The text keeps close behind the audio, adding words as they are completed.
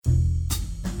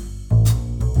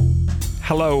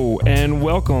Hello, and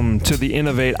welcome to the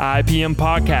Innovate IPM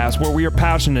podcast, where we are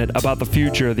passionate about the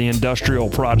future of the industrial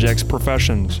projects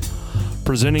professions,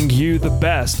 presenting you the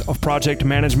best of project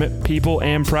management people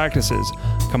and practices,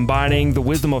 combining the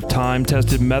wisdom of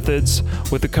time-tested methods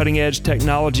with the cutting-edge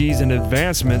technologies and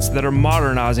advancements that are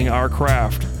modernizing our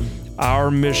craft.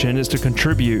 Our mission is to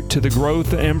contribute to the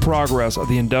growth and progress of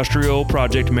the industrial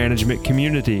project management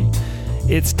community.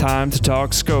 It's time to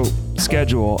talk scope,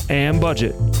 schedule, and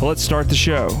budget. Let's start the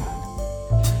show.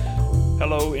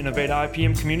 Hello, Innovate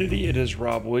IPM community. It is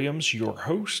Rob Williams, your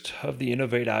host of the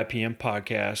Innovate IPM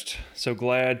podcast. So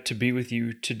glad to be with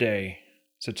you today.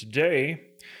 So today,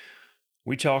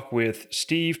 we talk with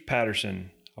Steve Patterson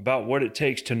about what it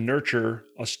takes to nurture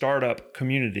a startup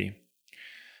community.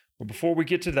 But before we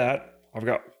get to that, I've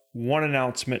got one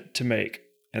announcement to make,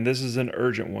 and this is an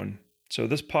urgent one. So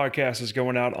this podcast is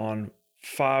going out on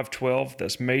 5/12,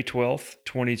 that's May 12th,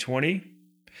 2020.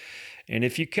 And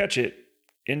if you catch it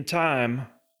in time,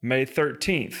 May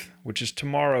 13th, which is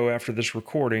tomorrow after this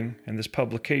recording and this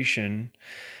publication,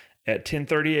 at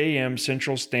 10:30 a.m.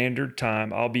 Central Standard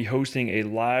Time, I'll be hosting a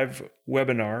live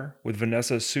webinar with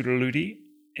Vanessa Sudaluti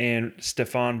and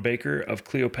Stefan Baker of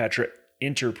Cleopatra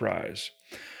Enterprise.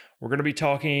 We're going to be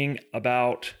talking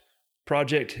about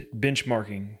project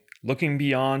benchmarking, looking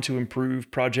beyond to improve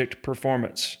project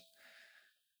performance.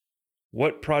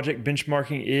 What project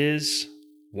benchmarking is,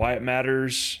 why it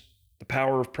matters, the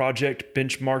power of project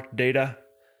benchmarked data,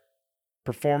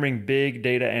 performing big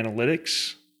data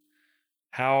analytics,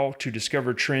 how to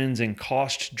discover trends in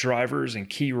cost drivers and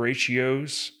key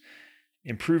ratios,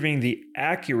 improving the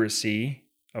accuracy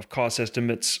of cost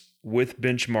estimates with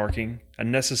benchmarking, a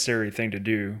necessary thing to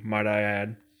do, might I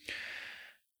add,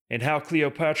 and how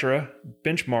Cleopatra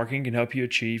benchmarking can help you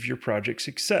achieve your project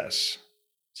success.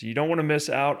 So you don't want to miss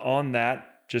out on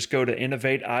that. Just go to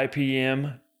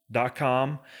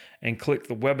innovateipm.com and click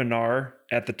the webinar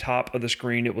at the top of the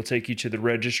screen. It will take you to the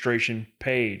registration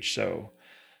page. So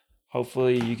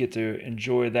hopefully you get to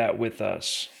enjoy that with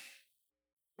us.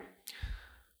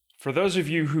 For those of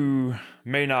you who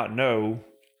may not know,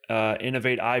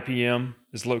 Innovate IPM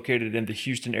is located in the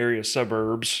Houston area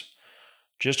suburbs,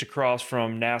 just across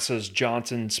from NASA's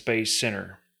Johnson Space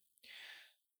Center.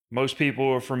 Most people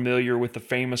are familiar with the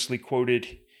famously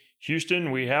quoted,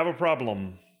 "Houston, we have a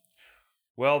problem."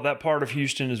 Well, that part of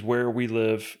Houston is where we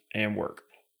live and work.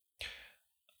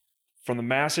 From the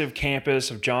massive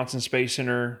campus of Johnson Space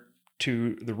Center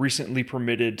to the recently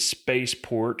permitted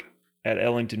spaceport at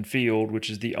Ellington Field, which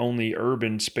is the only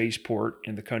urban spaceport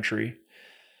in the country.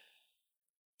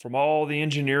 From all the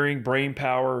engineering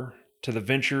brainpower to the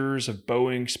ventures of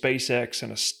Boeing, SpaceX,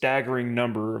 and a staggering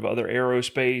number of other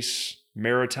aerospace,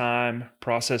 maritime,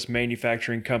 process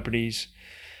manufacturing companies,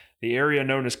 the area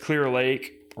known as Clear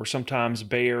Lake, or sometimes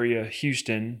Bay Area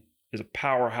Houston, is a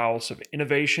powerhouse of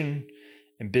innovation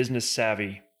and business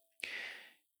savvy.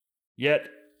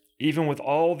 Yet, even with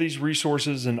all these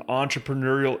resources and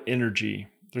entrepreneurial energy,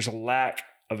 there's a lack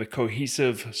of a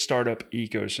cohesive startup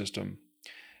ecosystem.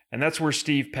 And that's where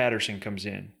Steve Patterson comes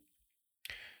in.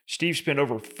 Steve spent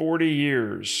over 40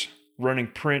 years running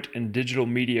print and digital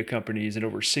media companies in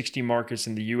over 60 markets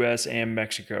in the US and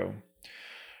Mexico.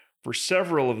 For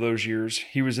several of those years,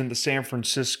 he was in the San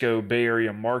Francisco Bay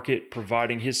Area market,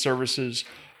 providing his services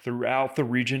throughout the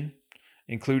region,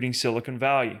 including Silicon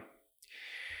Valley.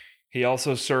 He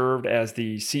also served as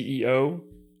the CEO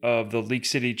of the League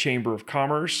City Chamber of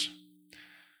Commerce.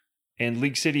 And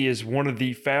League City is one of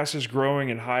the fastest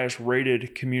growing and highest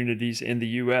rated communities in the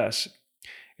US.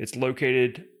 It's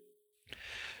located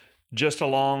just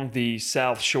along the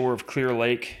south shore of Clear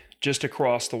Lake, just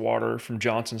across the water from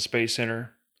Johnson Space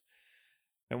Center.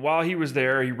 And while he was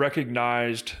there, he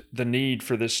recognized the need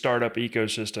for this startup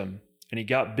ecosystem, and he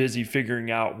got busy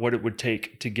figuring out what it would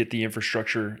take to get the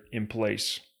infrastructure in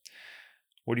place.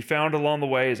 What he found along the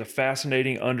way is a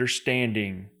fascinating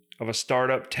understanding of a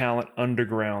startup talent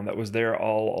underground that was there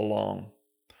all along.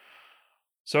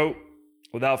 So,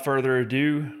 without further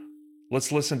ado,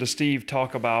 let's listen to Steve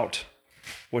talk about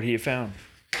what he found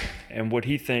and what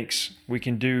he thinks we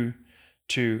can do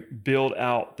to build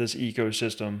out this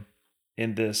ecosystem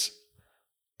in this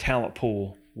talent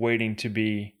pool waiting to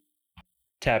be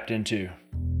tapped into.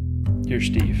 Here's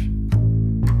Steve.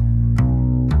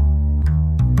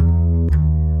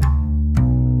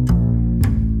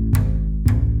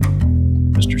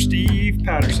 Mr. Steve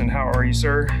Patterson, how are you,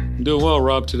 sir? I'm doing well,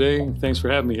 Rob, today. Thanks for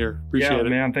having me here. Appreciate it. Yeah,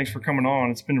 man. Thanks for coming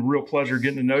on. It's been a real pleasure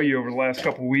getting to know you over the last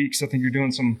couple of weeks. I think you're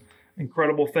doing some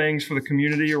incredible things for the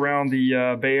community around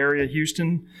the Bay Area,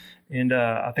 Houston. And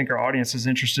I think our audience is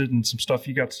interested in some stuff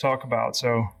you got to talk about.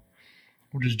 So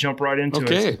we'll just jump right into it.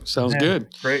 Okay, sounds good.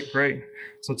 Great.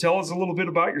 So tell us a little bit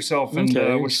about yourself and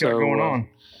what you got going on.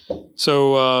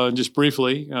 So just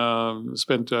briefly,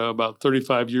 spent about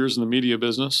 35 years in the media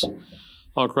business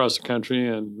all across the country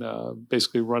and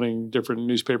basically running different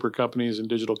newspaper companies and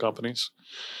digital companies.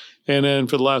 And then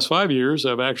for the last 5 years,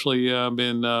 I've actually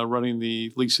been running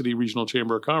the League City Regional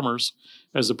Chamber of Commerce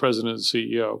as the president and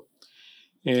CEO.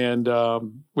 And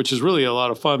which is really a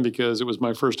lot of fun because it was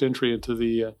my first entry into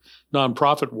the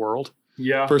nonprofit world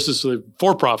versus the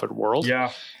for-profit world.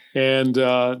 Yeah. And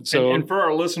and for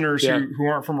our listeners who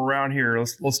aren't from around here,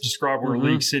 let's describe where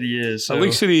League City is. So.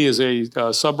 League City is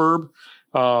a suburb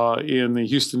in the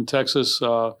Houston, Texas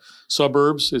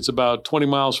suburbs. It's about 20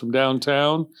 miles from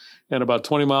downtown and about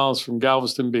 20 miles from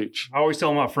Galveston Beach. I always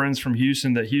tell my friends from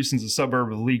Houston that Houston's a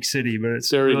suburb of League City, but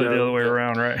it's really the other way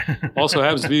around, right? Also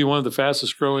happens to be one of the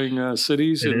fastest growing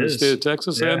cities in the state of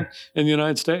Texas and in the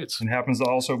United States. And happens to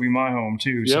also be my home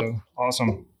too. Yep. So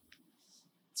awesome.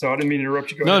 So I didn't mean to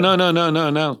interrupt you. Go ahead.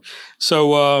 No.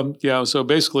 So, so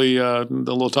basically the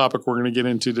little topic we're going to get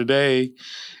into today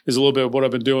is a little bit of what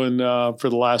I've been doing for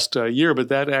the last year, but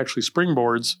that actually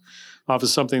springboards off of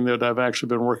something that I've actually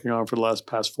been working on for the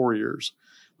past 4 years.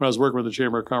 When I was working with the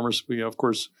Chamber of Commerce, of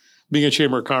course, being a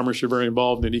Chamber of Commerce, you're very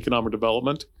involved in economic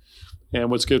development. And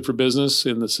what's good for business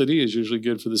in the city is usually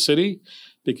good for the city,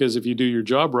 because if you do your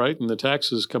job right and the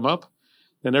taxes come up,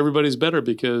 then everybody's better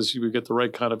because you get the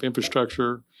right kind of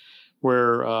infrastructure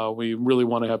where we really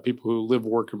want to have people who live,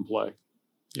 work, and play.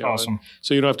 Awesome.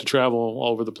 So you don't have to travel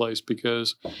all over the place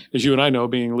because, as you and I know,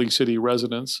 being League City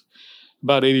residents,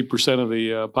 about 80% of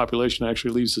the population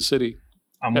actually leaves the city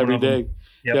every day.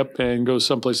 Yep. And goes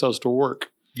someplace else to work.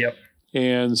 Yep.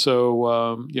 And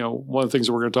so, one of the things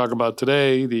that we're going to talk about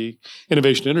today, the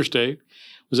Innovation Interstate,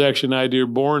 was actually an idea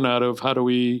born out of how do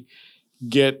we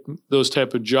get those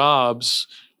type of jobs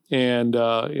and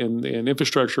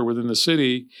infrastructure within the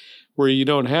city where you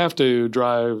don't have to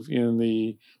drive in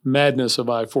the madness of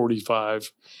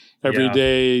I-45 every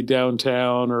day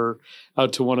downtown or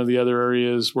out to one of the other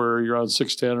areas where you're on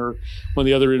 610 or one of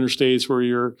the other interstates where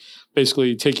you're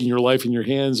basically taking your life in your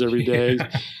hands every day.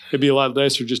 It'd be a lot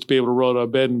nicer just to be able to roll out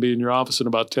of bed and be in your office in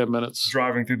about 10 minutes.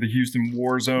 Driving through the Houston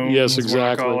war zone. Yes,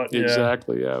 exactly.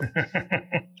 Exactly, yeah.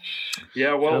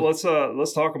 Yeah, well, let's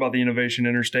talk about the Innovation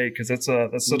Interstate because that's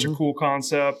such a cool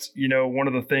concept. One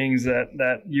of the things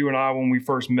that you and I, when we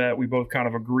first met, we both kind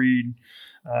of agreed.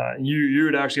 You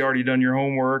had actually already done your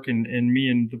homework, and me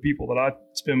and the people that I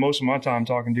spend most of my time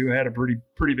talking to had a pretty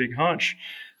big hunch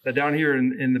that down here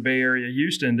in the Bay Area,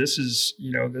 Houston, this is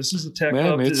a tech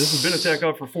hub. This has been a tech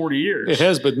hub for 40 years. It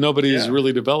has, but nobody has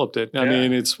really developed it. I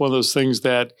mean, it's one of those things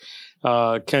that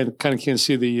kind of can't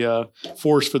see the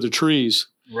forest for the trees.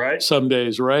 Right. Some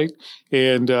days, right?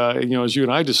 And, as you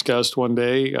and I discussed one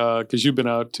day, because you've been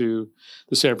out to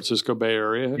the San Francisco Bay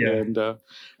Area, and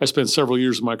I spent several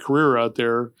years of my career out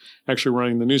there actually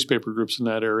running the newspaper groups in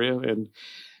that area. And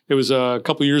it was a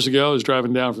couple of years ago, I was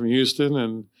driving down from Houston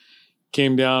and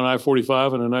came down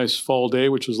I-45 on a nice fall day,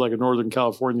 which was like a Northern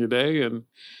California day. And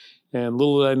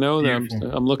little did I know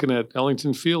that I'm looking at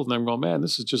Ellington Field and I'm going, man,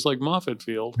 this is just like Moffett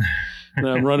Field. And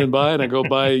I'm running by and I go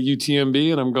by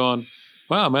UTMB and I'm going,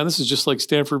 wow, man, this is just like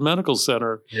Stanford Medical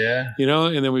Center. Yeah.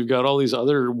 And then we've got all these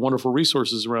other wonderful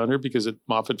resources around here because at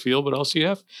Moffett Field, but also you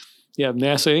have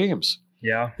NASA Ames.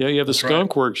 Yeah. Yeah, you have the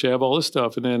Skunk Works, you have all this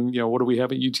stuff. And then, what do we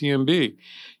have at UTMB?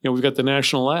 We've got the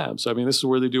national labs. I mean, this is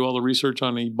where they do all the research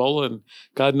on Ebola and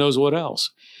God knows what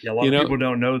else. Yeah, a lot of people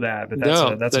don't know that, but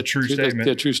that's a true statement. That's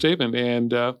a true statement.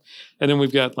 And then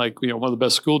we've got one of the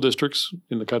best school districts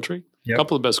in the country, a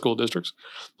couple of the best school districts.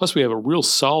 Plus we have a real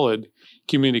solid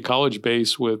community college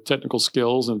base with technical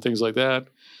skills and things like that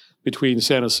between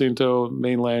San Jacinto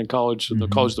Mainland College, the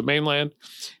College of the Mainland,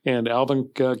 and Alvin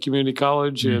Community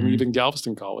College, and even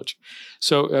Galveston College.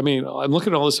 So, I mean, I'm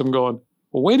looking at all this, I'm going,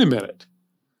 well, wait a minute.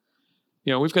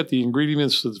 We've got the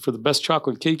ingredients for the best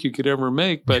chocolate cake you could ever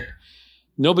make, but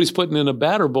nobody's putting in a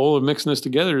batter bowl and mixing this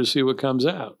together to see what comes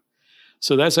out.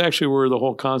 So that's actually where the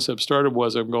whole concept started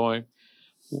was I'm going,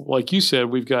 like you said,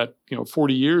 we've got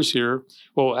 40 years here.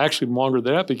 Well, actually longer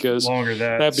than that because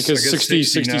 60,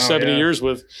 70 years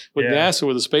with NASA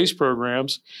with the space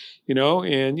programs,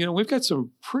 and we've got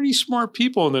some pretty smart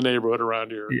people in the neighborhood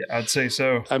around here. Yeah, I'd say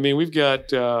so. I mean, we've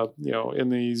got in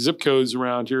the zip codes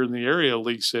around here in the area of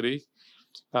League City,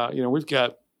 we've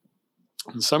got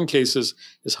in some cases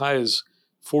as high as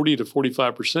 40 to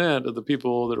 45% of the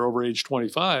people that are over age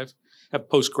 25 have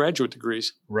postgraduate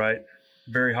degrees. Right.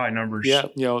 Very high numbers. Yeah,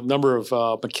 number of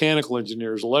mechanical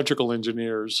engineers, electrical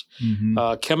engineers,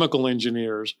 chemical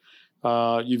engineers.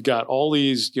 You've got all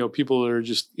these, people that are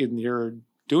just in here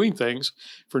doing things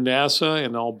for NASA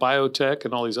and all biotech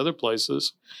and all these other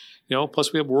places.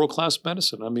 Plus we have world-class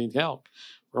medicine. I mean, hell,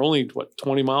 we're only,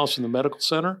 20 miles from the medical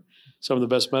center, some of the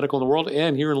best medical in the world.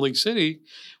 And here in League City,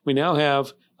 we now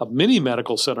have a mini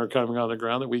medical center coming on the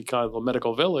ground that we call the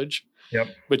Medical Village. Yep.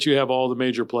 But you have all the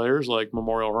major players like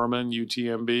Memorial Hermann,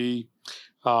 UTMB,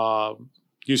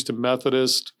 Houston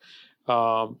Methodist,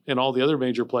 and all the other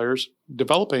major players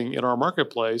developing in our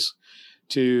marketplace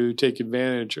to take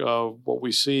advantage of what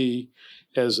we see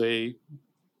as a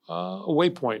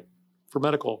waypoint for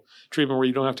medical treatment where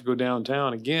you don't have to go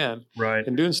downtown again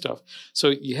and doing stuff. So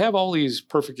you have all these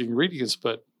perfect ingredients,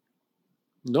 but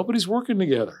nobody's working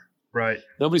together. Right.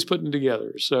 Nobody's putting it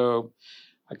together. So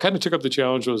I kind of took up the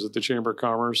challenge. I was at the Chamber of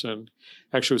Commerce and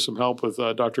actually with some help with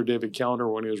Dr. David Callender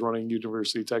when he was running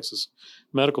University of Texas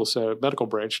medical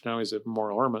branch. Now he's at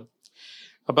Memorial Hermann.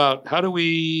 About how do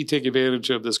we take advantage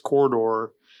of this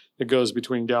corridor that goes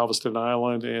between Galveston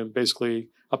Island and basically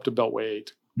up to Beltway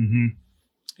 8. Mm-hmm.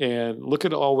 And look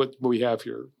at all what we have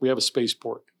here. We have a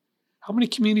spaceport. How many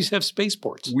communities have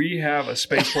spaceports? We have a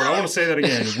spaceport. I want to say that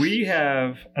again. We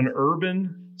have an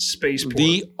urban spaceport.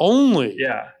 The only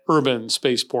urban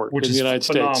spaceport in the United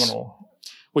States.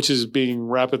 Which is being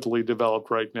rapidly developed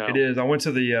right now. It is. I went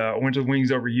to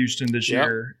Wings Over Houston this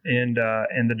year, and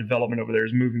the development over there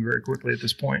is moving very quickly at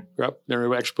this point. Yep.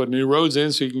 They're actually putting new roads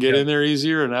in so you can get in there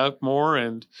easier and out more.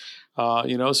 And, so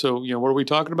what are we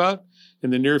talking about in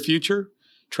the near future?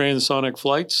 Transonic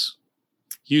flights,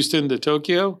 Houston to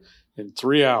Tokyo in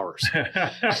 3 hours. Are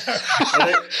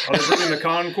they bringing the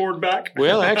Concorde back?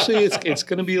 Well, actually, it's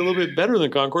going to be a little bit better than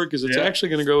Concorde because it's actually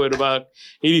going to go at about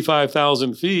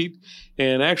 85,000 feet.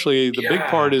 And actually, the big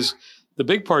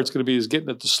part's going to be is getting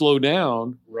it to slow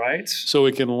down, right? So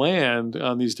it can land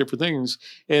on these different things.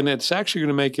 And it's actually going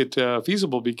to make it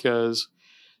feasible because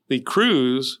the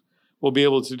crews will be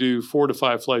able to do 4 to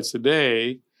 5 flights a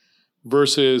day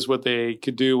versus what they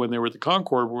could do when they were at the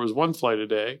Concorde, where it was 1 flight a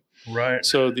day. Right.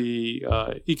 So the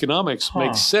economics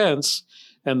make sense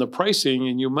and the pricing,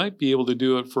 and you might be able to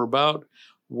do it for about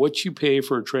what you pay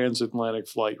for a transatlantic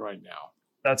flight right now.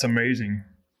 That's amazing.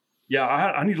 Yeah,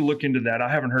 I need to look into that. I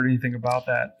haven't heard anything about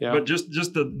that. Yeah. But just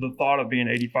the thought of being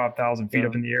 85,000 feet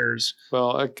up in the air is...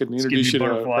 Well, I could introduce you to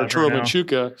Arturo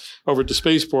Machuca over at the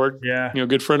Spaceport. Yeah. A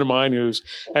good friend of mine who's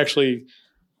actually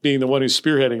being the one who's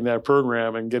spearheading that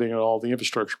program and getting all the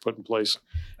infrastructure put in place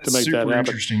to make that happen.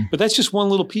 Interesting. But that's just one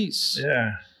little piece.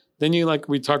 Yeah. Then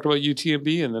we talked about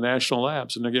UTMB and the national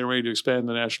labs, and they're getting ready to expand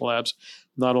the national labs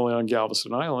not only on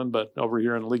Galveston Island, but over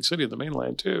here in League City, the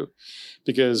mainland too.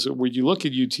 Because when you look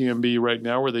at UTMB right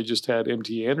now, where they just had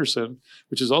MT Anderson,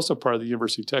 which is also part of the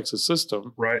University of Texas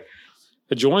system, right,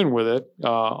 adjoined with it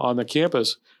on the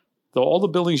campus, all the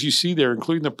buildings you see there,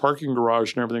 including the parking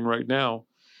garage and everything right now,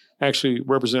 actually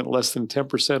represent less than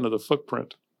 10% of the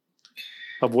footprint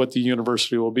of what the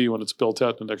university will be when it's built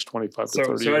out in the next 25 to 30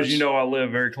 years. So as you know, I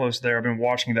live very close there. I've been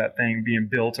watching that thing being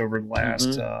built over the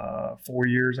last 4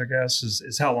 years, I guess,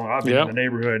 is how long I've been in the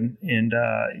neighborhood. And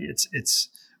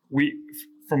we,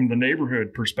 from the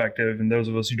neighborhood perspective, and those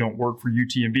of us who don't work for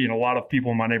UTMB, and a lot of people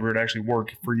in my neighborhood actually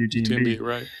work for UTMB,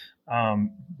 right.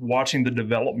 Watching the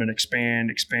development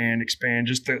expand,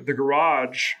 just the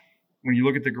garage. When you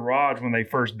look at the garage, when they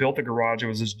first built the garage, it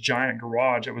was this giant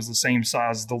garage. It was the same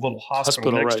size as the little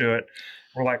hospital next to it.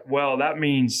 We're like, well, that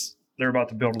means they're about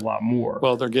to build a lot more.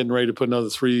 Well, they're getting ready to put another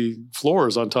 3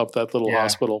 floors on top of that little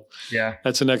hospital. Yeah.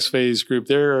 That's the next phase group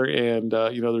there. And,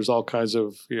 there's all kinds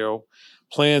of,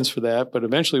 plans for that. But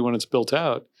eventually when it's built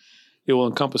out, it will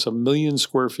encompass 1 million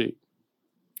square feet.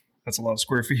 That's a lot of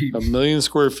square feet. 1 million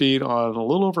square feet on a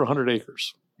little over 100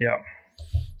 acres. Yeah.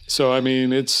 So, I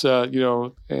mean, it's,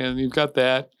 and you've got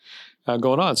that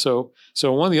going on. So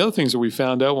one of the other things that we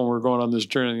found out when we were going on this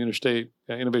journey in the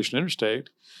Innovation Interstate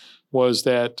was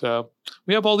that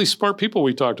we have all these smart people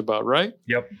we talked about, right?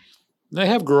 Yep. They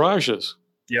have garages.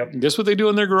 Yep. And guess what they do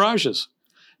in their garages?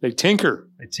 They tinker.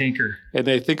 And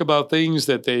they think about things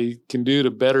that they can do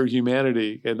to better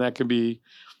humanity. And that can be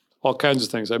all kinds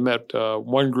of things. I met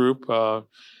one group, I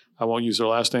won't use their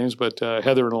last names, but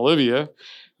Heather and Olivia,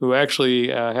 who actually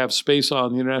have space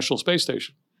on the International Space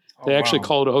Station. They actually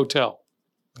call it a hotel.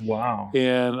 Wow.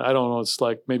 And I don't know, it's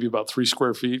like maybe about 3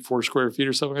 square feet, 4 square feet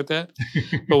or something like that.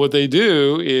 But what they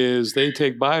do is they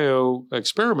take bio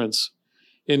experiments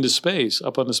into space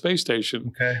up on the space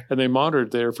station. Okay. And they monitor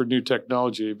it there for new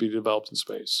technology to be developed in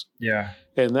space. Yeah.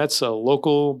 And that's a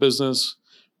local business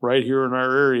right here in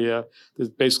our area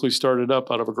that basically started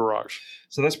up out of a garage.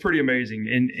 So that's pretty amazing.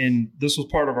 And this was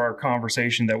part of our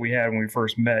conversation that we had when we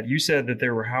first met. You said that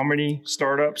there were how many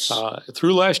startups?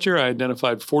 Through last year, I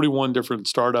identified 41 different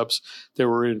startups that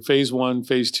were in phase 1,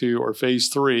 phase 2, or phase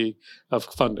 3 of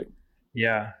funding.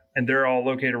 Yeah. And they're all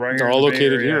located right here. They're all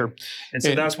located here. And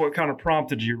so that's what kind of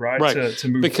prompted you, right? To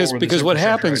move because forward. Because what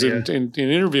happens in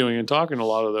interviewing and talking to a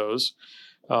lot of those,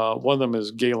 one of them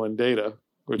is Galen Data,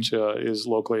 which is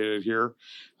located here,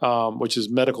 which is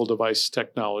medical device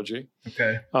technology.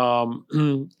 Okay.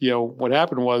 What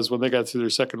happened was when they got through their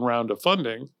second round of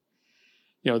funding,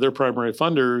 their primary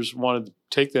funders wanted to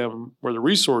take them where the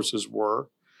resources were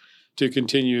to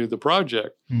continue the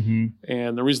project. Mm-hmm.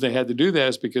 And the reason they had to do that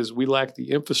is because we lack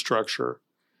the infrastructure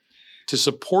to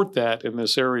support that in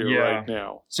this area right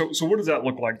now. So what does that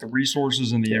look like? The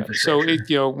resources and the infrastructure?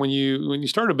 So when you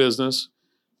start a business,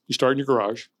 you start in your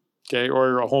garage, okay,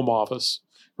 or a home office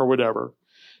or whatever.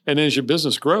 And as your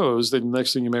business grows, then the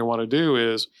next thing you may want to do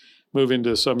is move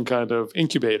into some kind of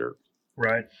incubator.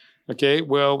 Right. Okay.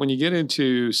 Well, when you get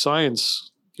into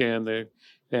science and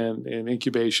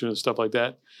incubation and stuff like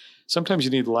that, sometimes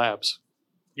you need labs.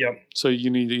 Yep. So you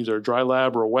need either a dry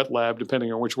lab or a wet lab,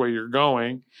 depending on which way you're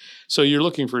going. So you're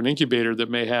looking for an incubator that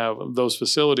may have those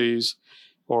facilities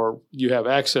or you have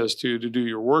access to do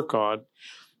your work on.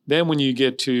 Then when you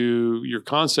get to your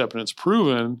concept and it's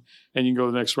proven and you go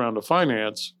to the next round of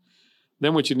finance,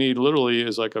 then what you need literally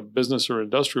is like a business or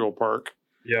industrial park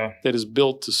that is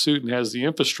built to suit and has the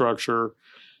infrastructure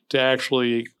to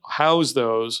actually house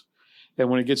those. And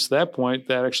when it gets to that point,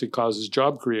 that actually causes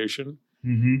job creation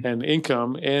and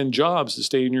income and jobs to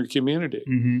stay in your community.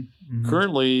 Mm-hmm. Mm-hmm.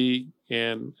 Currently,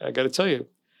 and I got to tell you,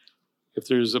 if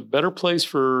there's a better place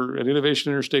for an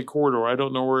innovation interstate corridor, I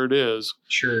don't know where it is.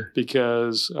 Sure.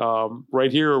 Because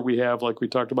right here we have, like we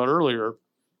talked about earlier,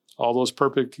 all those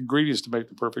perfect ingredients to make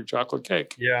the perfect chocolate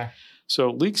cake. Yeah.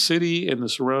 So League City and the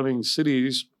surrounding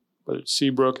cities, whether it's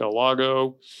Seabrook, El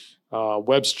Lago,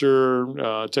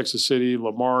 Webster, Texas City,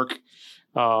 Lamarck,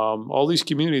 all these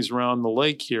communities around the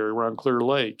lake here, around Clear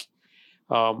Lake,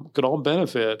 could all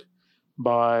benefit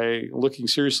by looking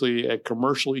seriously at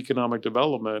commercial economic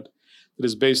development that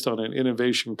is based on an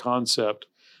innovation concept,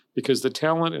 because the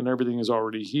talent and everything is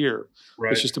already here.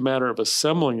 Right. It's just a matter of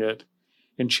assembling it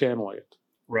and channeling it.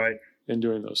 Right. And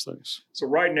doing those things. So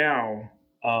right now,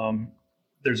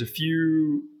 there's a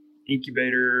few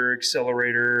incubator,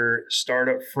 accelerator,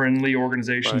 startup-friendly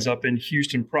organizations up in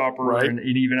Houston proper and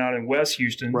even out in West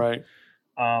Houston. Right.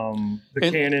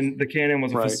 The Cannon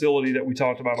was a facility that we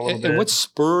talked about a little bit. And what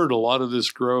spurred a lot of this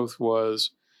growth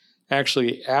was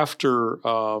actually after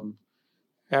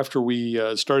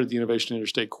we started the Innovation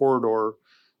Interstate Corridor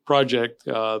project,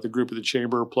 the group of the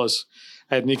Chamber, plus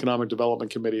I had an economic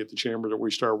development committee at the Chamber that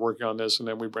we started working on this, and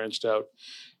then we branched out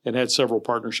and had several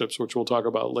partnerships, which we'll talk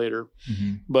about later.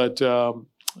 Mm-hmm. But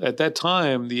at that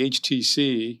time, the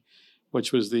HTC,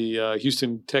 which was the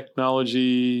Houston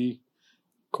Technology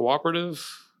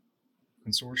Cooperative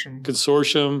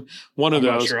Consortium, one of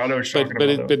those. Sure. I know what you're talking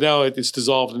about. But now it's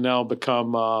dissolved and now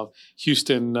become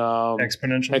Houston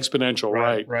Exponential,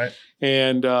 right? Right.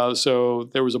 And so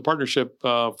there was a partnership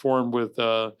formed with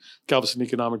Galveston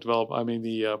Economic Development.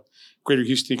 The Greater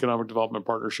Houston Economic Development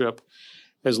Partnership,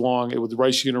 with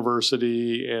Rice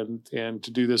University, and to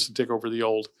do this and take over the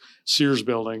old Sears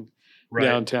building. Right.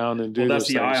 Downtown and do that's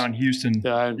the things. Eye on Houston. The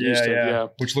Eye on Houston, yeah.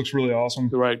 Which looks really awesome.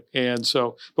 Right. And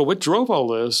so, but what drove all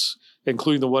this,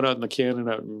 including the one out in the Cannon,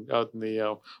 out in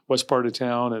the west part of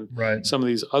town, and some of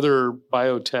these other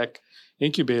biotech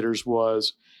incubators,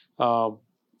 was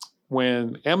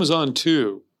when Amazon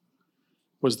 2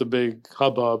 was the big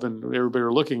hubbub and everybody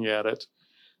were looking at it.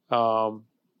 The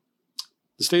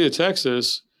state of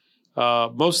Texas,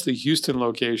 most of the Houston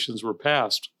locations were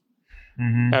passed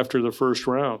after the first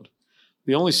round.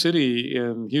 The only city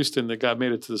in Houston that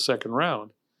made it to the second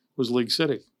round was League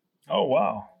City. Oh,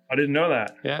 wow. I didn't know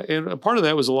that. Yeah, and a part of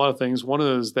that was a lot of things. One of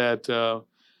those is that,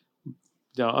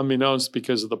 unbeknownst,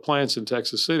 because of the plants in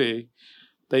Texas City,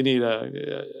 they need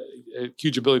a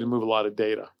huge ability to move a lot of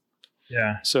data.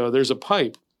 Yeah. So there's a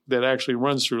pipe that actually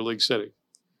runs through League City,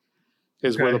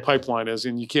 is where the pipeline is.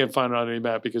 And you can't find it on any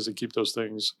map because they keep those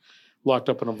things locked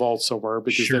up in a vault somewhere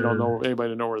because they don't know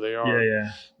anybody to know where they are.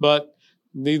 Yeah. But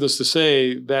needless to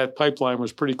say, that pipeline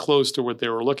was pretty close to what they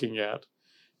were looking at,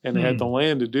 and they had the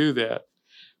land to do that.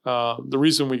 The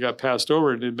reason we got passed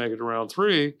over and didn't make it to round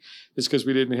 3 is because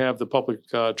we didn't have the public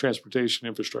transportation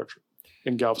infrastructure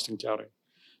in Galveston County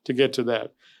to get to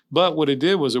that. But what it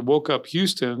did was it woke up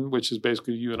Houston, which is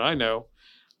basically you and I know,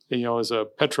 as a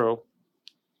petro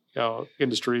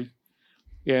industry,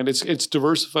 And it's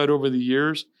diversified over the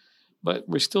years, but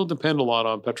we still depend a lot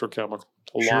on petrochemical,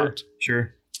 a lot.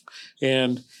 Sure.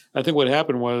 And I think what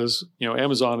happened was,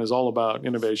 Amazon is all about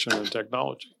innovation and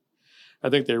technology. I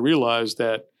think they realized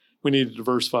that we need to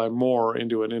diversify more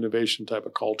into an innovation type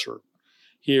of culture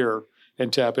here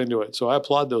and tap into it. So I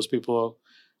applaud those people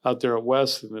out there at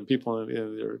West and the people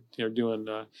they're doing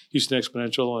Houston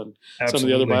Exponential and some of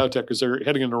the other biotech, because they're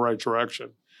heading in the right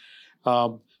direction.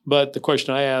 But the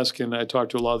question I ask, and I talk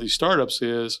to a lot of these startups,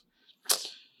 is,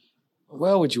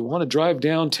 well, would you want to drive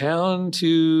downtown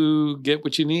to get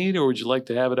what you need, or would you like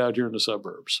to have it out here in the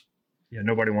suburbs? Yeah,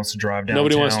 nobody wants to drive downtown.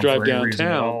 Nobody wants to drive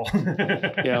downtown.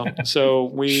 Yeah, so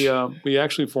we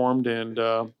actually formed, and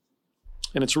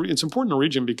it's important in the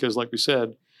region because, like we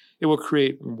said, it will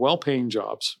create well-paying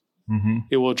jobs. Mm-hmm.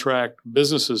 It will attract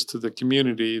businesses to the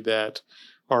community that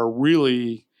are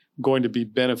really going to be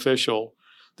beneficial,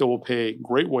 that will pay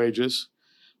great wages,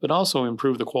 but also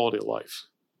improve the quality of life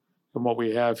from what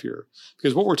we have here.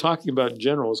 Because what we're talking about in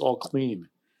general is all clean.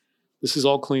 This is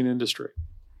all clean industry.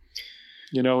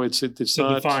 It's so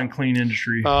not define clean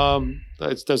industry.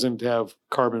 It doesn't have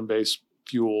carbon-based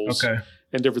fuels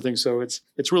and different things. So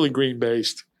it's really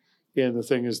green-based. And the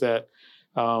thing is that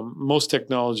most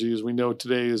technology, as we know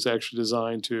today, is actually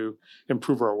designed to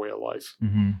improve our way of life.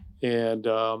 Mm-hmm.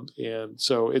 And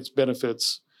so its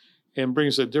benefits and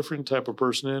brings a different type of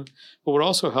person in, but would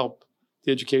also help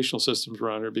the educational systems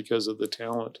around here because of the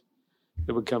talent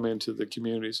that would come into the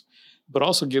communities, but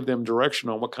also give them direction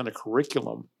on what kind of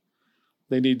curriculum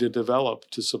they need to develop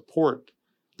to support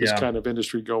this kind of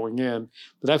industry going in.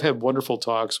 But I've had wonderful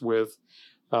talks with,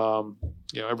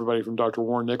 everybody from Dr.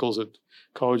 Warren Nichols at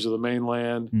College of the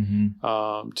Mainland,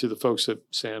 mm-hmm. To the folks at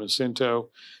San Jacinto,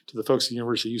 to the folks at the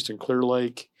University of Houston Clear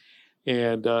Lake.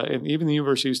 And even the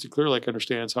University of Houston Clear Lake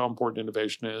understands how important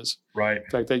innovation is. Right. In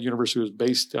fact, that university was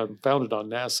founded on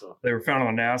NASA. They were founded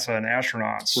on NASA and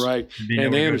astronauts. Right.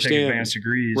 And they understand take advanced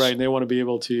degrees. Right. And they want to be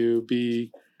able to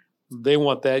they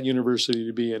want that university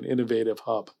to be an innovative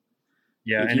hub.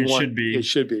 Yeah, and it should be. It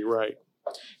should be, right.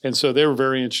 And so they were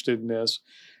very interested in this.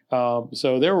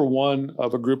 So they were one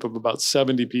of a group of about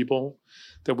 70 people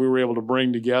that we were able to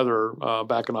bring together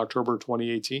back in October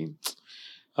 2018.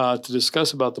 To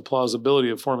discuss about the plausibility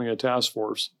of forming a task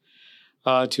force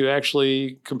to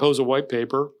actually compose a white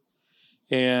paper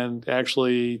and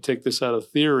actually take this out of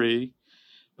theory,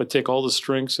 but take all the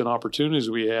strengths and opportunities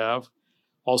we have,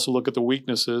 also look at the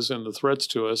weaknesses and the threats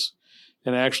to us,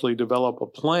 and actually develop a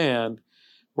plan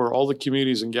where all the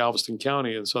communities in Galveston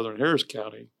County and Southern Harris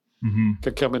County mm-hmm.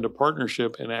 could come into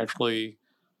partnership and actually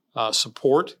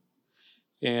support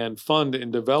and fund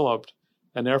and develop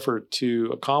an effort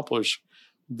to accomplish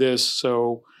this.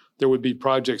 So there would be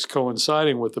projects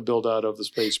coinciding with the build out of the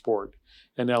spaceport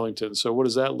in Ellington. So what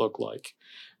does that look like?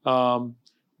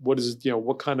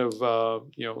 What kind of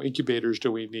incubators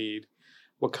do we need?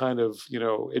 What kind of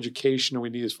education do we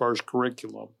need as far as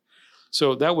curriculum?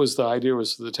 So that was the idea,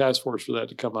 was the task force for that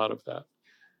to come out of that.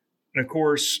 And of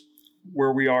course,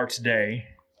 where we are today,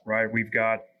 right? We've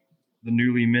got the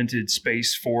newly minted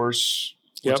Space Force.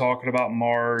 We're talking about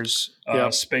Mars.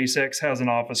 SpaceX has an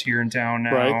office here in town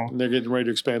now. Right, and they're getting ready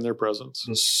to expand their presence.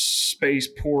 The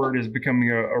spaceport is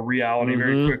becoming a reality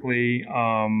very quickly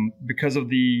because of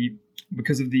the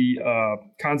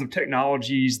kinds of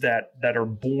technologies that are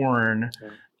born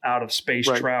out of space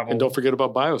travel. And don't forget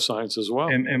about bioscience as well.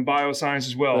 And bioscience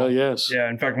as well. Yes. Yeah.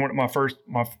 In fact, one of my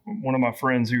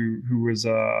friends who was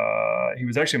he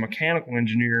was actually a mechanical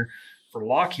engineer for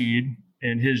Lockheed.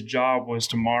 And his job was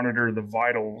to monitor the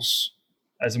vitals.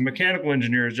 As a mechanical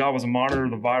engineer, his job was to monitor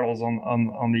the vitals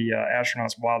on the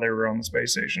astronauts while they were on the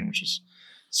space station, which is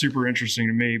super interesting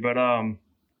to me. But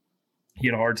he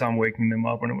had a hard time waking them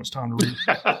up when it was time to read.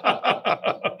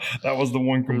 That was the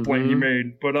one complaint he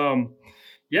made. But when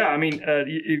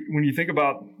you think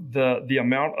about the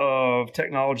amount of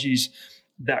technologies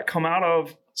that come out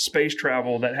of space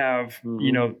travel that have,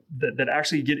 that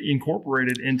actually get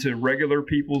incorporated into regular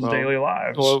people's daily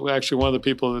lives. Well, actually, one of the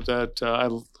people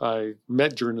that I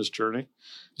met during this journey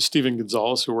is Stephen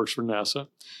Gonzalez, who works for NASA.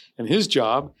 And his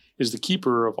job is the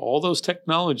keeper of all those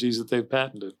technologies that they've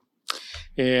patented.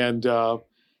 And,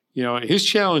 his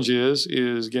challenge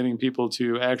is getting people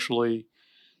to actually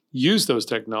use those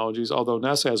technologies, although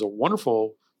NASA has a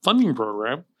wonderful funding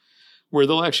program where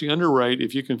they'll actually underwrite.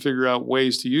 If you can figure out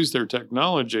ways to use their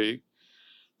technology,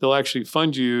 they'll actually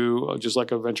fund you just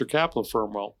like a venture capital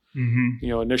firm will.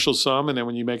 Mm-hmm. Initial sum, and then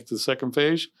when you make it to the second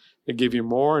phase, they give you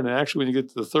more. And actually, when you get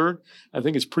to the third, I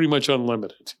think it's pretty much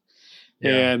unlimited.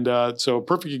 Yeah. And so a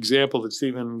perfect example that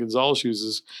Stephen Gonzalez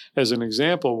uses as an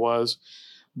example was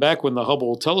back when the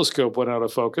Hubble telescope went out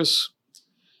of focus,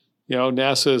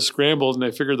 NASA scrambled and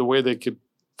they figured the way they could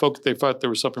they thought there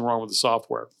was something wrong with the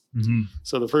software. Mm-hmm.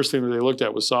 So the first thing that they looked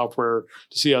at was software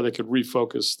to see how they could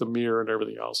refocus the mirror and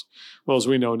everything else. Well, as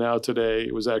we know now today,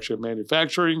 it was actually a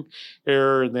manufacturing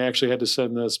error, and they actually had to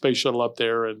send the space shuttle up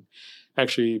there and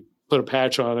actually put a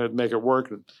patch on it and make it work.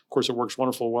 And of course, it works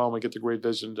wonderful well, and we get the great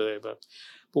vision today. But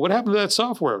what happened to that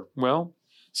software? Well,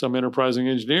 some enterprising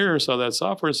engineer saw that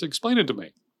software and said, explain it to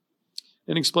me.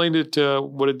 And explained it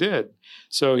what it did.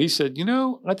 So he said,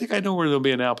 I think I know where there'll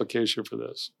be an application for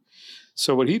this.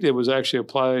 So what he did was actually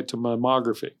apply it to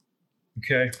mammography.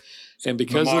 Okay. And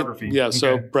because mammography.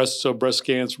 So breast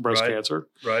scans for breast cancer.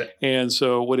 Right. And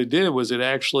so what it did was it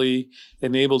actually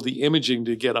enabled the imaging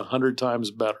to get 100 times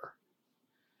better.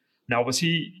 Now, was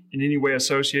he in any way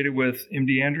associated with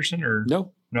MD Anderson or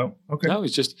no? No. Okay. No,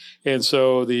 it's just, and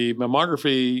so the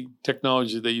mammography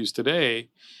technology they use today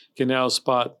can now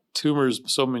spot tumors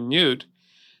so minute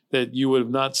that you would have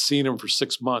not seen them for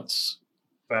 6 months.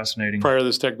 Fascinating. Prior to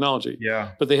this technology.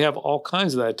 Yeah. But they have all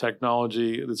kinds of that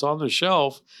technology that's on the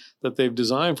shelf that they've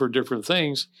designed for different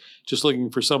things, just looking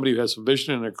for somebody who has a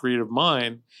vision and a creative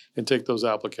mind and take those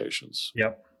applications.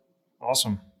 Yep.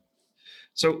 Awesome.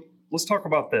 So let's talk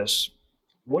about this.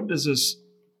 What does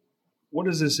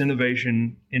this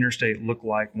innovation interstate look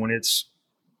like when it's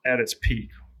at its peak?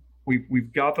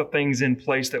 We've got the things in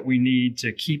place that we need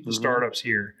to keep the startups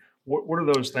here. What are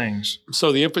those things?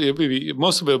 So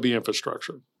most of it will be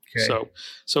infrastructure. Okay.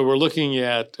 So we're looking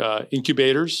at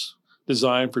incubators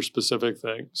designed for specific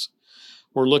things.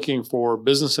 We're looking for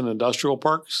business and industrial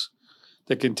parks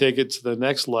that can take it to the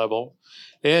next level.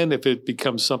 And if it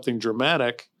becomes something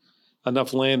dramatic,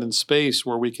 enough land and space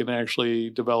where we can actually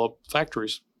develop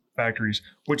factories.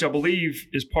 Which I believe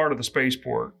is part of the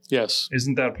spaceport. Yes.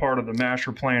 Isn't that part of the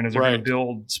master plan? Is they're going to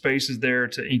build spaces there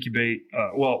to incubate,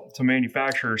 to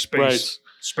manufacture space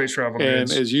travel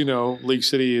goods? And as you know, League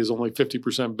City is only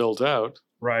 50% built out.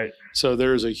 Right. So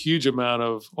there's a huge amount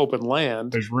of open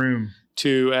land. There's room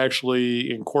to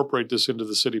actually incorporate this into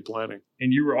the city planning.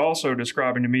 And you were also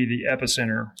describing to me the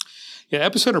Epicenter. Yeah,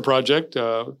 Epicenter Project,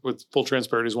 with full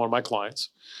transparency, is one of my clients,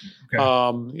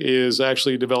 is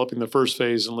actually developing the first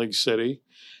phase in League City,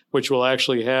 which will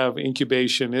actually have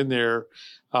incubation in there,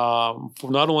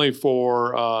 not only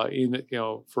for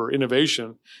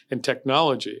innovation and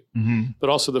technology, but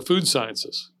also the food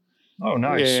sciences. Oh,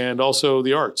 nice. And also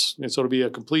the arts. And so it'll be a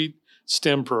complete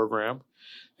STEM program.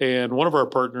 And one of our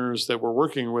partners that we're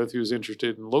working with who's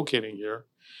interested in locating here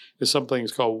is something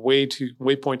that's called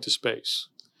Waypoint to Space.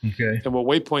 Okay. And what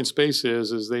Waypoint Space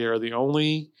is they are the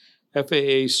only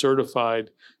FAA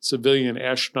certified civilian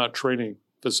astronaut training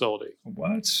facility.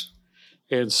 What?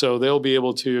 And so they'll be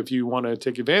able to, if you want to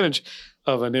take advantage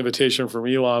of an invitation from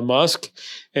Elon Musk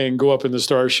and go up in the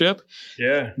Starship,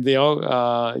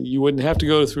 you wouldn't have to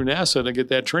go through NASA to get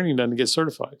that training done to get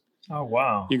certified. Oh,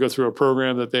 wow. You go through a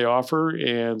program that they offer,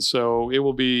 and so it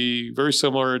will be very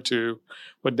similar to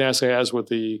what NASA has with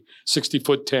the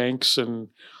 60-foot tanks and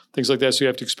things like that. So you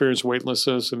have to experience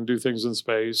weightlessness and do things in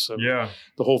space. And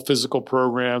the whole physical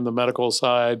program, the medical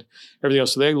side, everything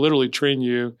else. So they literally train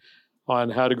you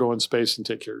on how to go in space and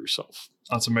take care of yourself.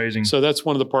 That's amazing. So that's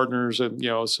one of the partners. And,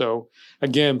 so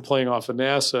again, playing off of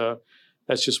NASA,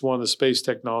 that's just one of the space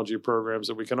technology programs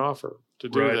that we can offer to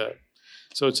do that.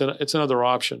 So it's another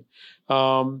option.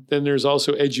 Then there's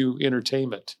also Edu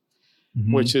Entertainment,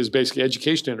 which is basically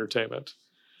education entertainment,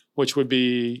 which would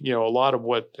be, a lot of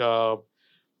what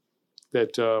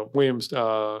that Williams,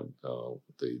 the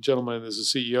gentleman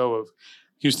is the CEO of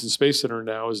Houston Space Center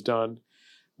now, has done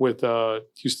with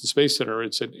Houston Space Center.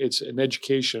 It's an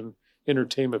education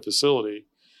entertainment facility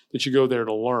that you go there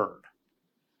to learn.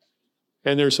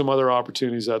 And there's some other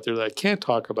opportunities out there that I can't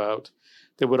talk about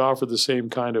that would offer the same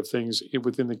kind of things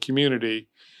within the community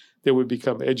that would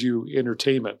become edu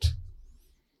entertainment.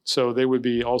 So they would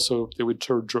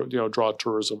draw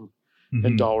tourism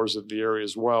and dollars in the area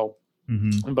as well.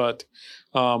 But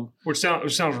which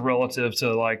sounds relative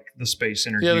to like the Space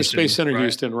Center. Yeah, Houston, the Space Center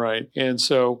Houston, right? And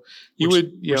so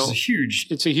it's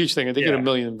a huge thing. They get 1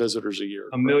 million visitors a year.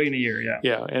 1 million a year,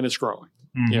 yeah, and it's growing.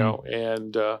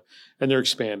 And they're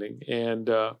expanding, and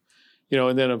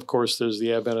and then of course there's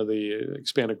the advent of the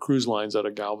expanded cruise lines out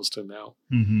of Galveston now,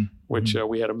 which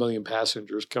we had 1 million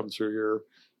passengers come through here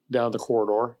down the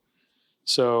corridor.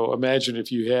 So imagine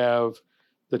if you have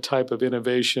the type of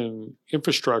innovation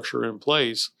infrastructure in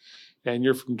place, and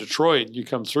you're from Detroit, you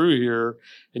come through here,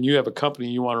 and you have a company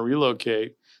you want to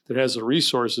relocate that has the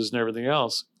resources and everything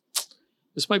else.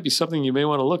 This might be something you may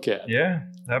want to look at. Yeah,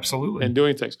 absolutely. And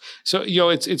doing things. So,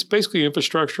 it's basically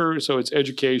infrastructure. So it's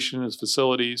education, it's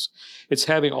facilities. It's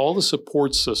having all the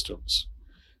support systems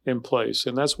in place.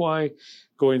 And that's why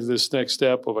going to this next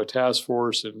step of a task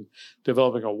force and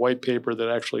developing a white paper that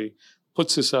actually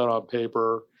puts this out on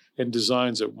paper and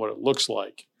designs it what it looks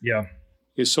like. Yeah.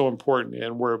 Is so important,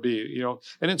 and where it be,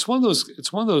 and it's one of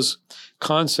those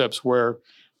concepts where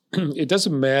it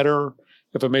doesn't matter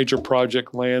if a major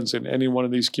project lands in any one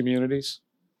of these communities,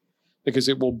 because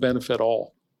it will benefit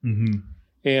all. Mm-hmm.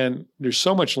 And there's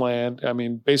so much land. I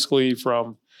mean, basically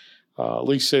from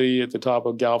Lee City at the top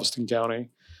of Galveston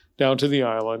County down to the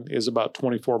island is about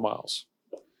 24 miles.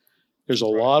 There's a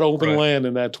lot of open land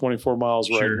in that 24 miles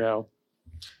right now,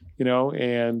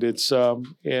 and it's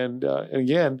and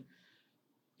again,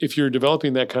 if you're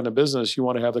developing that kind of business, you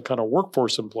want to have the kind of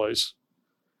workforce in place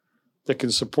that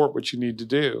can support what you need to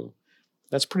do.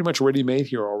 That's pretty much ready-made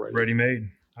here already.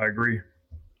 Ready-made. I agree.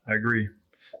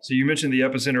 So you mentioned the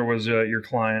Epicenter was your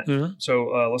client. Mm-hmm.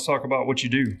 So let's talk about what you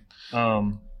do.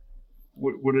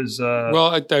 What is?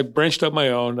 Well, I branched up my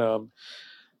own.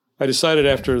 I decided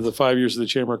after the 5 years of the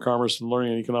Chamber of Commerce and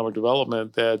Learning and Economic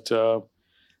Development that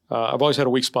I've always had a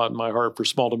weak spot in my heart for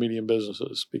small to medium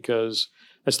businesses, because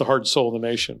that's the heart and soul of the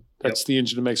nation. That's the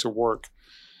engine that makes it work.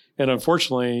 And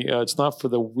unfortunately, it's not for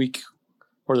the weak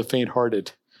or the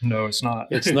faint-hearted. No, it's not.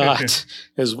 It's not,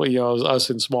 as us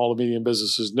in small to medium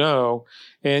businesses know.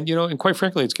 And and quite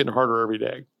frankly, it's getting harder every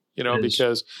day.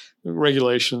 Because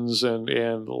regulations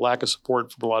and lack of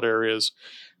support from a lot of areas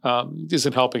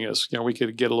isn't helping us. We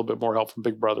could get a little bit more help from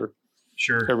Big Brother,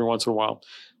 every once in a while.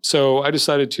 So I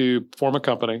decided to form a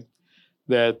company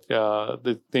that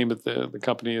the name of the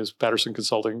company is Patterson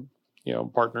Consulting,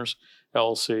 Partners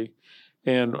LLC,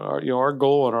 and our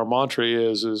goal and our mantra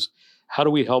is how do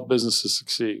we help businesses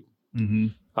succeed?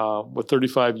 Mm-hmm. With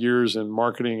 35 years in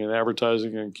marketing and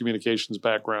advertising and communications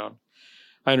background,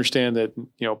 I understand that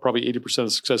probably 80% of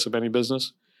the success of any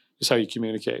business is how you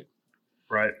communicate.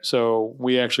 Right. So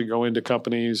we actually go into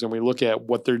companies and we look at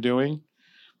what they're doing,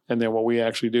 and then what we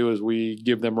actually do is we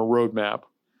give them a roadmap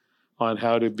on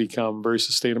how to become very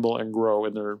sustainable and grow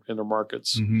in their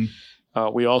markets.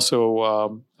 Mm-hmm. We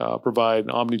also provide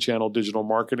omni-channel digital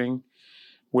marketing,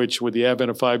 which with the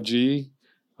advent of 5G,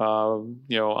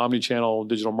 omni-channel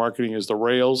digital marketing is the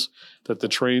rails that the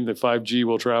train that 5G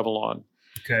will travel on.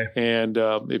 Okay. And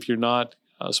if you're not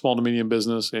a small to medium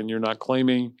business and you're not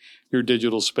claiming your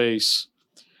digital space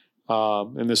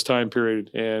in this time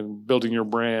period and building your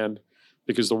brand,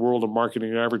 because the world of marketing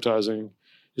and advertising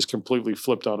is completely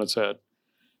flipped on its head.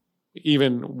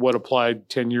 Even what applied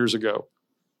 10 years ago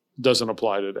doesn't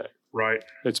apply today. Right.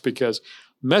 It's because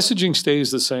messaging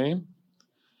stays the same,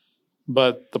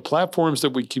 but the platforms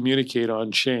that we communicate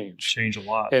on change a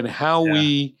lot, and how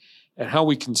we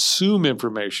consume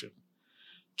information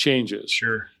changes.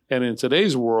 Sure. And in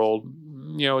today's world,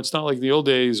 it's not like the old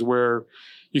days where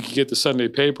you could get the Sunday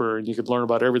paper and you could learn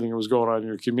about everything that was going on in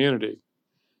your community.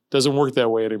 Doesn't work that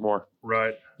way anymore.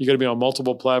 Right. You got to be on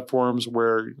multiple platforms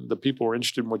where the people are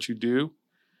interested in what you do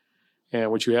and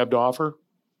what you have to offer,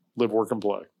 live, work, and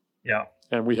play. Yeah.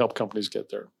 And we help companies get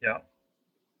there. Yeah.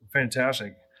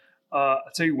 Fantastic. I'll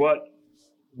tell you what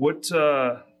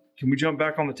can we jump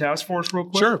back on the task force real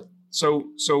quick? Sure.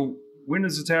 So when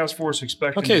is the task force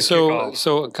expected to kick off?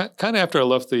 So kind of after I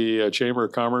left the Chamber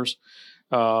of Commerce,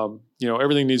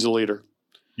 everything needs a leader.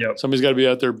 Yep. Somebody's got to be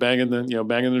out there banging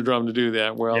the drum to do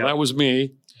that. Well, that was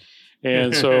me.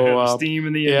 And so steam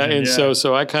in the engine. And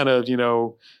so I kind of,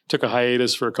 took a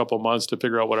hiatus for a couple of months to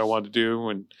figure out what I wanted to do.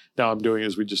 And now I'm doing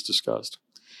as we just discussed.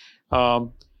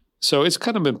 So it's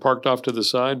kind of been parked off to the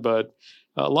side, but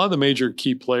a lot of the major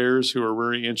key players who are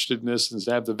very interested in this and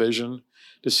have the vision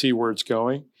to see where it's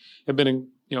going have been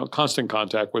in constant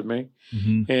contact with me.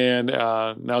 Mm-hmm. And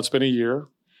now it's been a year.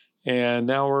 And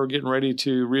now we're getting ready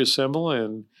to reassemble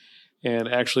and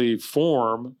actually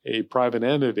form a private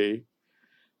entity.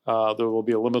 There will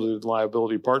be a limited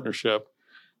liability partnership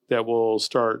that will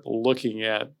start looking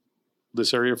at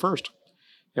this area first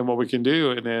and what we can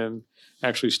do, and then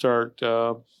actually start,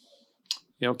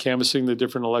 canvassing the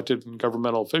different elected and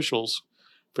governmental officials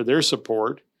for their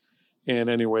support in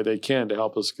any way they can to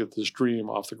help us get this dream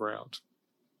off the ground.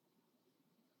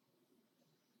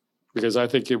 Because I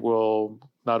think it will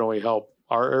not only help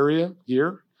our area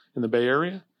here in the Bay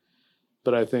Area,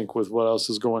 but I think with what else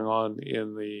is going on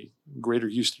in the greater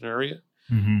Houston area,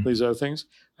 mm-hmm. these other things,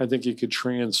 I think it could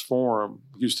transform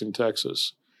Houston,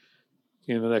 Texas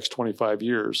in the next 25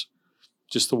 years,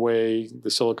 just the way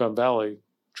the Silicon Valley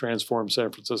transformed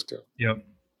San Francisco. Yep,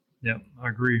 I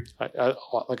agree.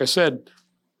 Like I said,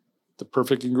 the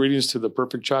perfect ingredients to the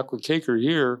perfect chocolate cake are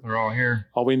here. They're all here.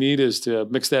 All we need is to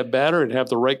mix that batter and have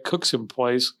the right cooks in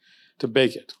place to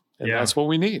bake it. And that's what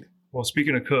we need. Well,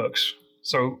 speaking of cooks,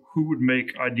 So who would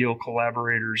make ideal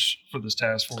collaborators for this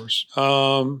task force?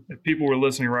 If people were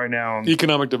listening right now.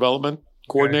 Economic development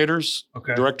coordinators,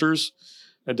 Okay. directors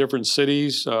at different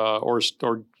cities or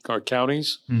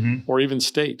counties, or even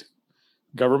state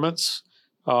governments.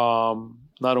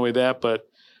 Not only that, but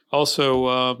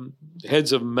also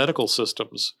heads of medical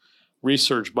systems,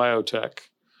 research, biotech,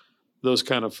 those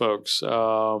kind of folks,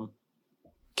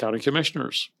 county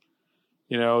commissioners,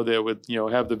 that would,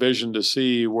 have the vision to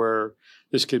see where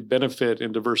this could benefit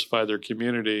and diversify their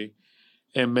community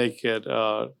and make it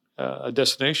a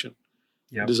destination,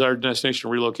 a desired destination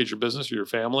to relocate your business or your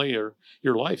family or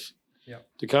your life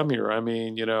to come here. I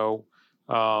mean,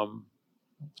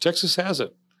 Texas has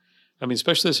it. I mean,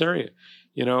 especially this area.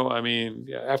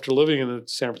 After living in the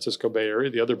San Francisco Bay Area,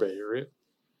 the other Bay Area,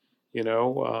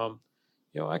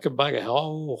 I could buy a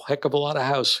whole heck of a lot of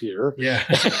house here. Yeah.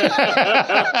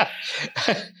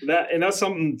 That's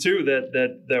something too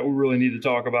that we really need to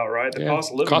talk about, right? The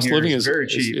cost of living here is very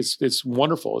cheap. It's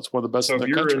wonderful. It's one of the best in the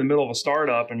country. So if you're in the middle of a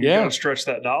startup and you got to stretch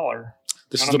that dollar,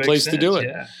 this is the place to do it.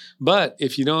 Yeah. But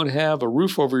if you don't have a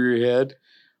roof over your head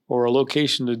or a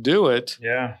location to do it,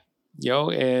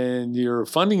 and your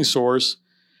funding source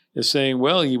is saying,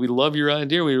 well, we love your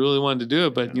idea. We really wanted to do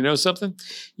it. But you know something?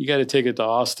 You got to take it to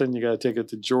Austin. You got to take it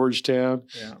to Georgetown.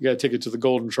 Yeah. You got to take it to the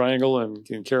Golden Triangle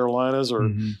in Carolinas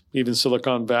or even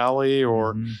Silicon Valley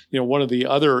or, one of the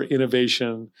other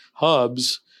innovation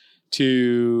hubs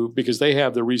because they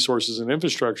have the resources and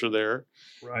infrastructure there.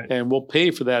 Right. And we'll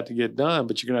pay for that to get done,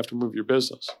 but you're going to have to move your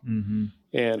business.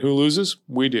 And who loses?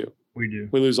 We do. We do.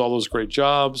 We lose all those great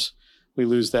jobs. We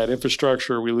lose that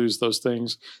infrastructure. We lose those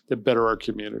things that better our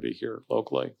community here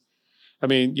locally. I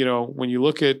mean, when you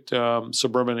look at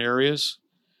suburban areas,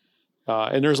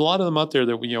 and there's a lot of them out there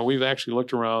that we've actually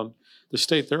looked around the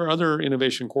state. There are other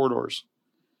innovation corridors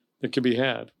that can be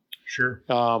had. Sure.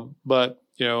 But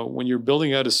when you're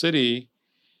building out a city,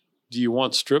 do you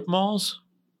want strip malls?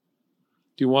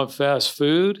 Do you want fast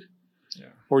food? Yeah.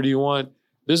 Or do you want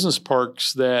business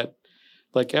parks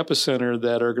like Epicenter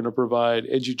that are going to provide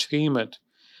edutainment,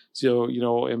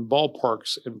 and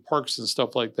ballparks and parks and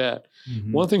stuff like that.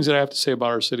 One of the things that I have to say about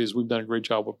our city is we've done a great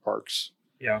job with parks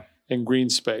and green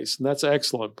space, and that's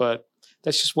excellent, but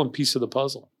that's just one piece of the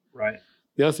puzzle. Right.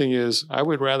 The other thing is I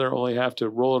would rather only have to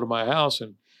roll out of my house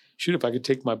and shoot, if I could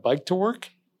take my bike to work.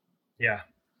 Yeah.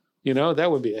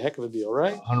 That would be a heck of a deal,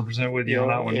 right? 100% with you on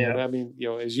that one. And I mean,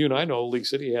 as you and I know, League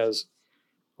City has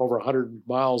over 100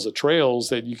 miles of trails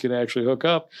that you can actually hook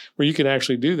up where you can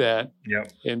actually do that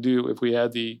and do if we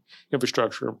had the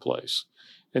infrastructure in place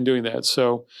and doing that.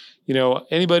 So,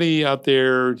 anybody out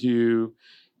there who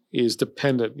is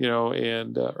dependent,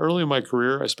 and early in my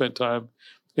career, I spent time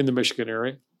in the Michigan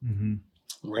area,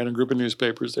 ran a group of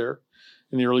newspapers there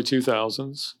in the early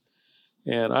 2000s.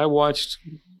 And I watched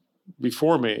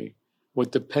before me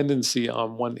what dependency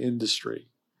on one industry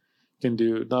can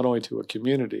do, not only to a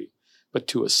community, but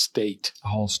to a state. A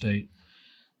whole state.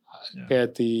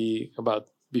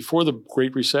 Before the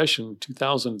Great Recession,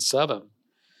 2007,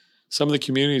 some of the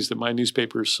communities that my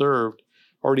newspaper served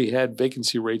already had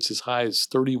vacancy rates as high as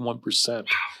 31%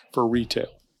 for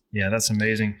retail. Yeah, that's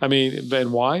amazing. I mean,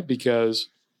 and why? Because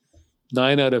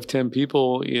 9 out of 10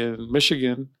 people in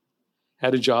Michigan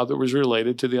had a job that was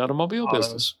related to the automobile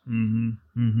business.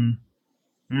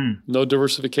 No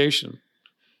diversification.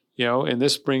 And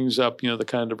this brings up, the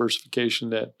kind of diversification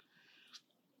that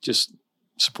just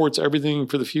supports everything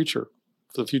for the future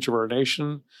of our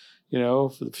nation,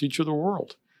 for the future of the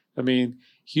world. I mean,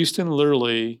 Houston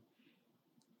literally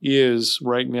is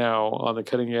right now on the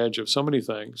cutting edge of so many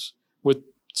things with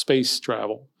space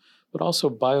travel, but also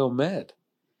biomed.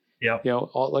 Yeah.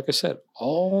 Like I said,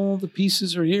 all the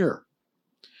pieces are here.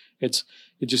 It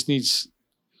just needs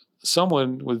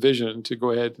someone with vision to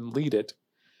go ahead and lead it,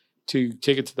 to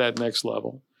take it to that next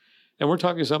level. And we're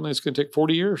talking something that's going to take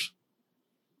 40 years.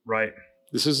 Right.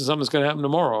 This isn't something that's going to happen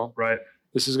tomorrow. Right.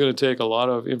 This is going to take a lot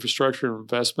of infrastructure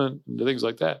investment and things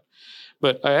like that.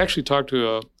 But I actually talked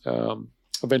to a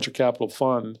venture capital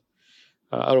fund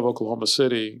out of Oklahoma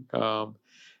City,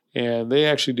 and they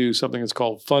actually do something that's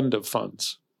called fund of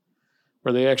funds,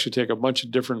 where they actually take a bunch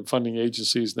of different funding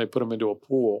agencies and they put them into a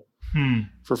pool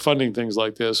for funding things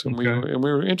like this. And we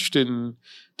were interested in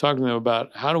talking to them about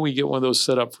how do we get one of those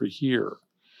set up for here.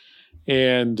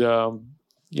 And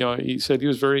he said he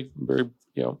was very, very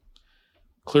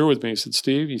clear with me. He said,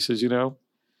 Steve, he says,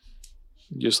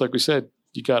 just like we said,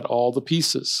 you got all the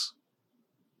pieces.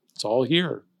 It's all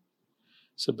here.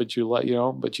 So, but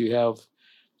you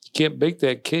can't bake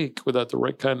that cake without the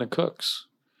right kind of cooks.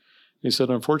 He said,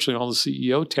 unfortunately, all the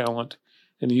CEO talent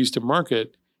in the Houston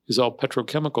market is all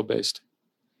petrochemical based.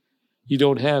 you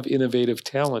don't have innovative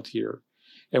talent here.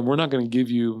 And we're not going to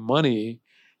give you money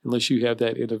unless you have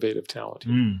that innovative talent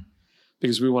here.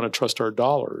 Because we want to trust our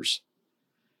dollars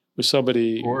with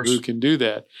somebody who can do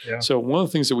that. Yeah. So one of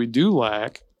the things that we do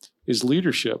lack is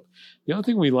leadership. The other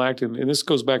thing we lacked, and this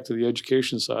goes back to the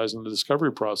education side and the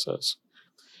discovery process,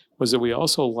 was that we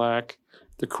also lack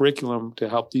the curriculum to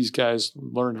help these guys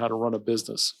learn how to run a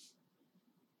business.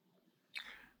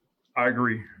 I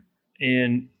agree.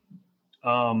 And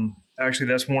actually,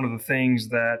 that's one of the things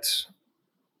that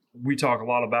we talk a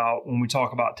lot about when we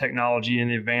talk about technology and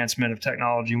the advancement of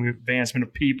technology and the advancement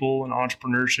of people and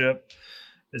entrepreneurship,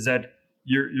 is that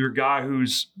your guy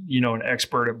who's, an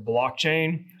expert at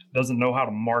blockchain doesn't know how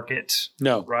to market.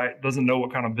 No. Right? Doesn't know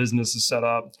what kind of business is set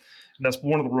up. And that's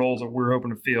one of the roles that we're hoping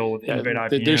to fill with Innovate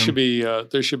IPM.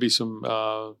 There should be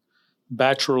some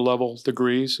bachelor level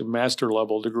degrees and master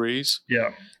level degrees.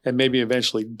 Yeah. And maybe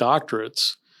eventually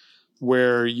doctorates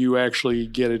where you actually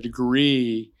get a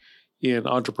degree in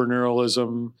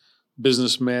entrepreneurialism,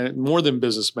 more than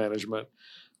business management,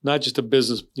 not just a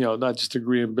business, not just a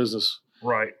degree in business.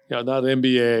 Right. Not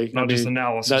MBA. Not just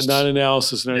analysis. Not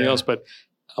analysis and anything else, but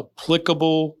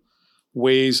applicable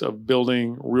ways of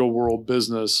building real world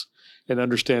business and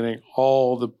understanding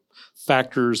all the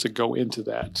factors that go into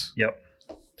that. Yep.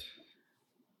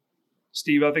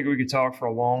 Steve, I think we could talk for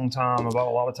a long time about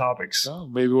a lot of topics. Oh,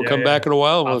 maybe we'll come back in a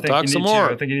while and we'll talk some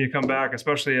more. I think you need to come back,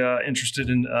 especially interested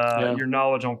in your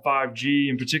knowledge on 5G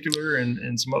in particular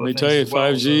and some other things. Let me tell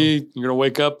you, 5G, you're going to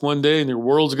wake up one day and your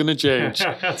world's going to change.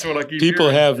 That's what I keep People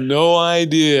hearing. have no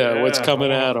idea what's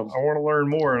coming at them. I want to learn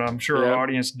more, and I'm sure our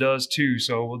audience does too.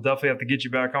 So we'll definitely have to get you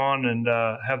back on and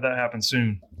have that happen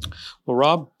soon. Well,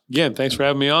 Rob, again, thanks for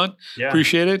having me on. Yeah.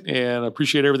 Appreciate it, and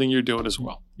appreciate everything you're doing as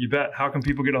well. You bet. How can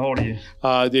people get a hold of you?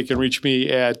 They can reach me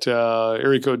at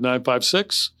area code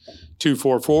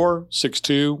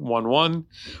 956-244-6211,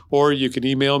 or you can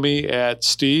email me at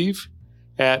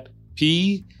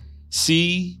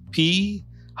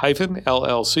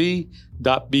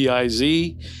steve@pcp-llc.biz.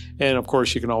 And of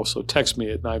course, you can also text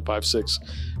me at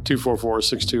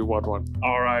 956-244-6211.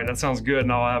 All right, that sounds good,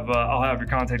 and I'll have your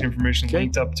contact information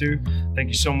linked up too. Thank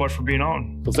you so much for being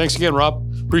on. Well, thanks again, Rob.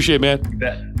 Appreciate it, man. You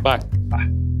bet. Bye. Bye.